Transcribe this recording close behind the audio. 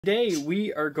Today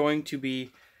we are going to be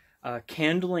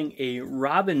candling a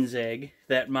robin's egg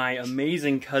that my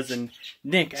amazing cousin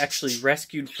Nick actually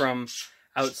rescued from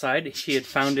outside. He had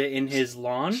found it in his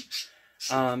lawn.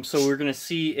 So we're going to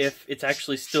see if it's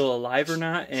actually still alive or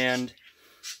not, and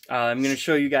I'm going to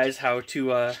show you guys how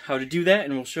to do that,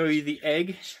 and we'll show you the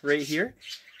egg right here.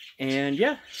 And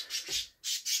yeah.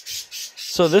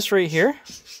 So this right here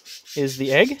is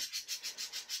the egg.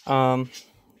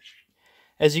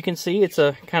 As you can see, it's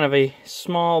a kind of a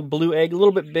small blue egg, a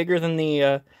little bit bigger than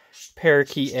the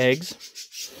parakeet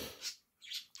eggs.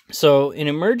 So in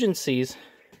emergencies,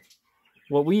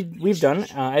 what we've done,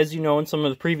 as you know in some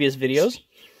of the previous videos,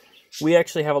 we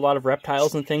actually have a lot of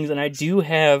reptiles and things, and I do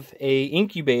have a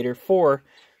incubator for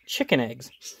chicken eggs.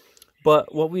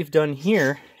 But what we've done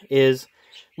here is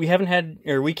we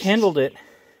candled it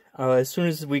as soon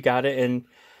as we got it, and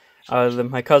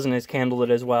my cousin has candled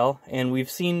it as well, and we've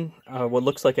seen what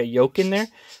looks like a yolk in there,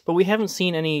 but we haven't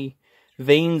seen any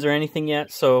veins or anything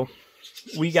yet. So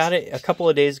we got it a couple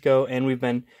of days ago, and we've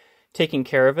been taking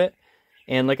care of it.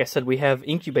 And like I said, we have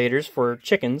incubators for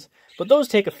chickens, but those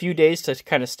take a few days to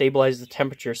kind of stabilize the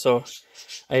temperature. So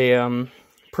a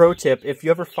pro tip: if you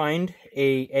ever find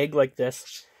a egg like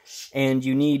this and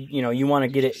you need, you want to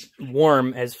get it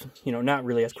warm as, not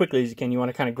really as quickly as you can, you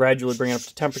want to kind of gradually bring it up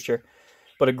to temperature.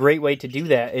 But a great way to do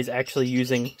that is actually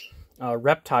using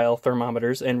reptile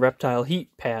thermometers and reptile heat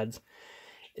pads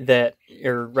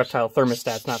or reptile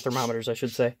thermostats, not thermometers, I should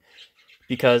say.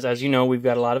 Because, as you know, we've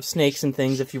got a lot of snakes and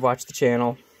things if you watch the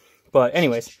channel. But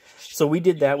anyways, so we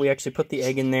did that. We actually put the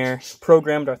egg in there,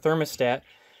 programmed our thermostat,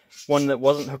 one that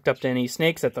wasn't hooked up to any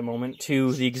snakes at the moment,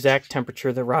 to the exact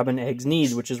temperature that robin eggs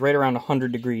need, which is right around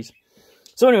 100 degrees.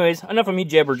 So anyways, enough of me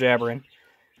jabber-jabbering.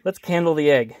 Let's candle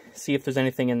the egg, see if there's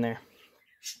anything in there.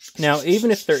 Now, even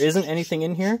if there isn't anything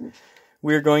in here,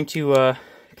 we're going to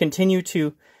continue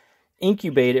to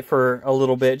incubate it for a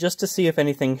little bit, just to see if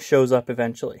anything shows up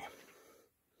eventually.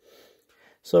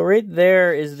 So right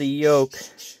there is the yolk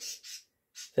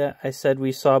that I said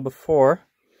we saw before.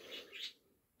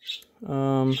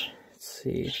 Let's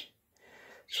see.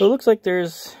 So it looks like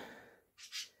there's...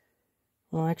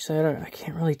 Well, actually, I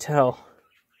can't really tell.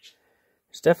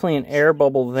 There's definitely an air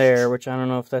bubble there, which I don't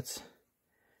know if that's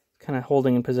kind of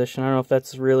holding in position. I don't know if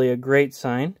that's really a great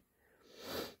sign.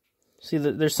 See,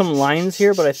 there's some lines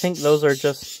here, but I think those are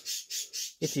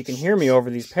just, if you can hear me over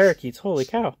these parakeets, holy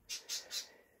cow.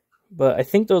 But I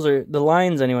think those are the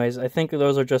lines anyways. I think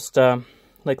those are just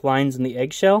like lines in the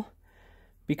eggshell,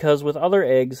 because with other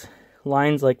eggs,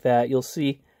 lines like that, you'll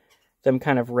see them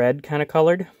kind of red, kind of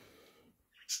colored.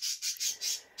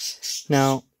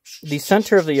 Now, the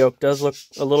center of the yolk does look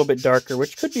a little bit darker,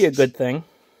 which could be a good thing.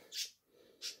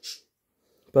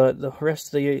 But the rest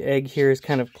of the egg here is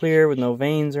kind of clear with no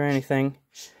veins or anything.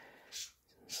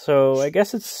 So I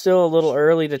guess it's still a little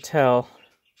early to tell.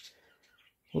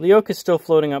 Well, the yolk is still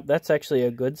floating up. That's actually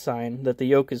a good sign that the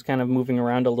yolk is kind of moving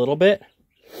around a little bit.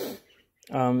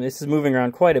 This is moving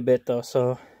around quite a bit though,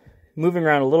 so moving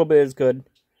around a little bit is good.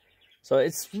 So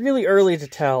it's really early to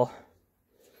tell.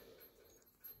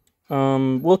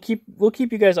 We'll keep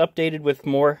you guys updated with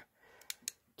more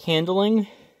candling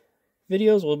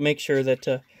videos. We'll make sure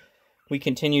that we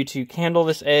continue to candle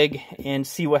this egg and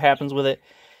see what happens with it.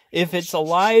 If it's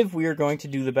alive, we are going to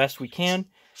do the best we can.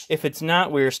 If it's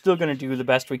not, we're still going to do the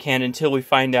best we can until we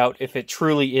find out if it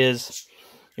truly is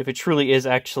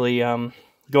actually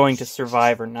going to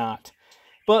survive or not.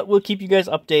 But we'll keep you guys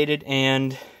updated,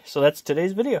 and so that's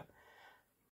today's video.